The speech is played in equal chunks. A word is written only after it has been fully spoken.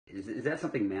Is that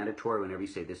something mandatory whenever you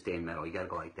say This Day in Metal? You got to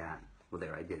go like that. Well,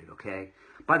 there, I did it, okay?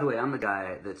 By the way, I'm the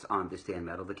guy that's on This Day in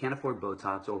Metal that can't afford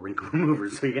Botox or wrinkle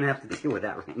removers, so you're going to have to deal with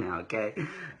that right now, okay?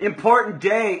 Important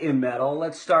day in metal.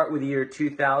 Let's start with the year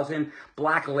 2000.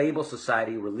 Black Label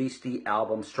Society released the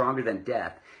album Stronger Than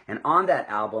Death, and on that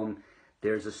album,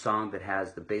 there's a song that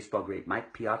has the baseball great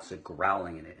Mike Piazza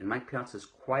growling in it, and Mike Piazza is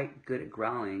quite good at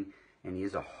growling, and he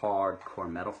is a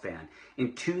hardcore metal fan.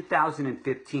 In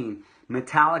 2015,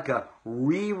 Metallica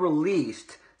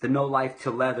re-released the No Life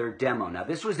to Leather demo. Now,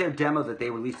 this was their demo that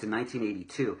they released in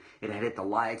 1982. It had Hit the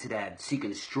Lights, it had Seek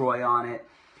and Destroy on it.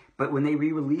 But when they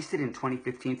re-released it in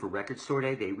 2015 for Record Store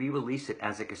Day, they re-released it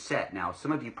as a cassette. Now,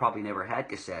 some of you probably never had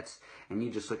cassettes, and you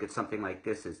just look at something like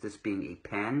this as this being a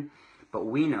pen. But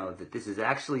we know that this is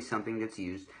actually something that's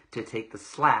used to take the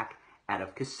slack out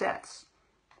of cassettes.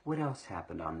 What else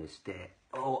happened on this day?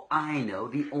 Oh, I know.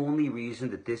 The only reason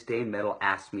that This Day in Metal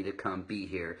asked me to come be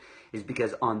here is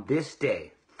because on this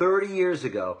day, 30 years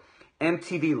ago,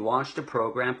 MTV launched a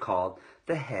program called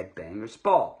The Headbangers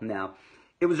Ball. Now,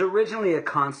 it was originally a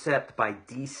concept by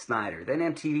Dee Snider. Then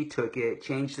MTV took it,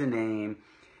 changed the name,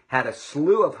 had a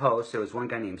slew of hosts. There was one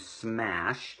guy named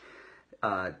Smash.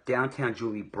 Downtown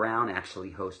Julie Brown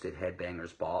actually hosted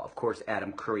Headbangers Ball. Of course,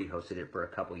 Adam Curry hosted it for a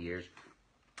couple years.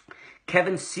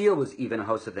 Kevin Seal was even a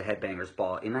host of the Headbangers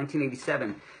Ball. In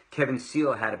 1987, Kevin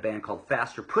Seal had a band called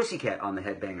Faster Pussycat on the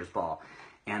Headbangers Ball.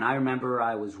 And I remember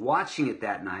I was watching it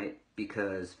that night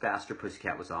because Faster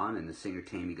Pussycat was on, and the singer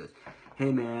Tammy goes,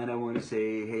 "Hey man, I want to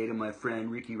say hey to my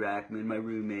friend Riki Rachtman, my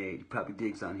roommate. He probably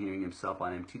digs on hearing himself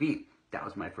on MTV." That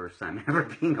was my first time ever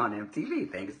being on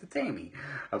MTV, thanks to Tammy,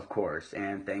 of course.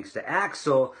 And thanks to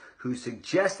Axel, who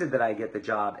suggested that I get the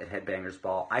job at Headbangers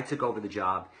Ball. I took over the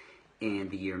job in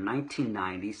the year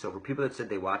 1990. So for people that said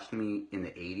they watched me in the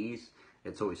 80s,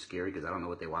 it's always scary because I don't know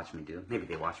what they watched me do. Maybe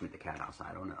they watched me at the Cat House,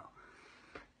 I don't know.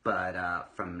 But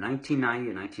from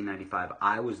 1990 to 1995,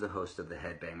 I was the host of the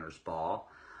Headbangers Ball.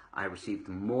 I received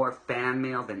more fan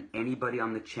mail than anybody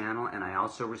on the channel, and I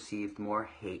also received more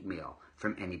hate mail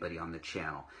from anybody on the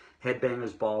channel.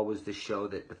 Headbangers Ball was the show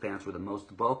that the fans were the most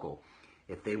vocal.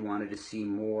 If they wanted to see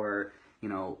more,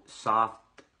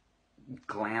 soft,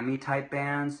 glammy type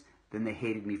bands, then they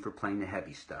hated me for playing the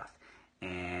heavy stuff.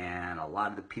 And a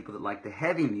lot of the people that liked the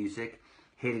heavy music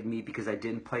hated me because I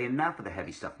didn't play enough of the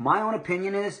heavy stuff. My own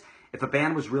opinion is, if a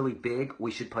band was really big, we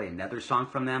should play another song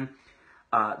from them.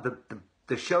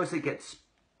 The shows that get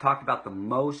talked about the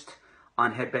most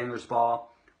on Headbangers Ball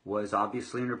was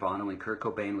obviously Nirvana when Kurt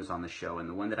Cobain was on the show, and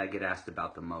the one that I get asked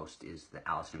about the most is the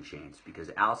Alice in Chains, because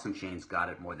Alice in Chains got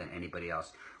it more than anybody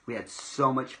else. We had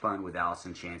so much fun with Alice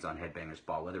in Chains on Headbangers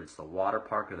Ball, whether it's the water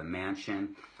park or the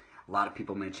mansion. A lot of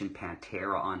people mention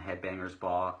Pantera on Headbangers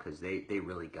Ball because they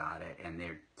really got it, and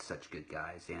they're such good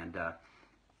guys. And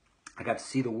I got to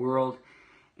see the world,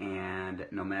 and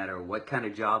no matter what kind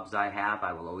of jobs I have,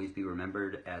 I will always be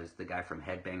remembered as the guy from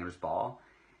Headbangers Ball.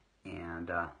 And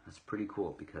that's pretty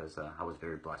cool because I was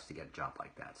very blessed to get a job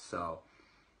like that. So,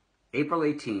 April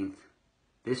 18th,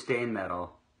 This Day in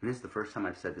Metal, and this is the first time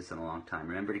I've said this in a long time.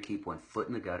 Remember to keep one foot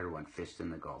in the gutter, one fist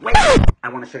in the goal. Wait! I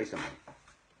want to show you something.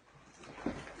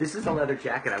 This is a leather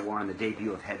jacket I wore on the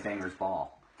debut of Headbangers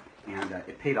Ball. And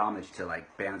it paid homage to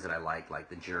bands that I like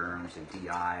The Germs and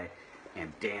D.I.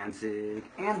 and Danzig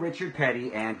and Richard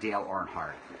Petty and Dale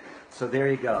Earnhardt. So there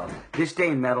you go. This Day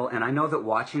in Metal, and I know that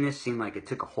watching this seemed like it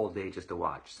took a whole day just to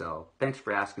watch. So thanks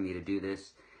for asking me to do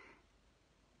this.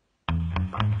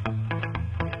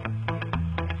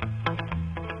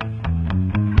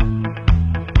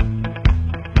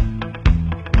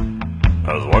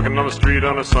 I was walking on the street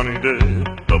on a sunny day.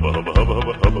 Hubba, hubba, hubba,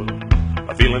 hubba,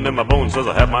 hubba. A feeling in my bones says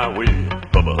I have my way.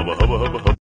 Hubba, hubba, hubba, hubba, hubba.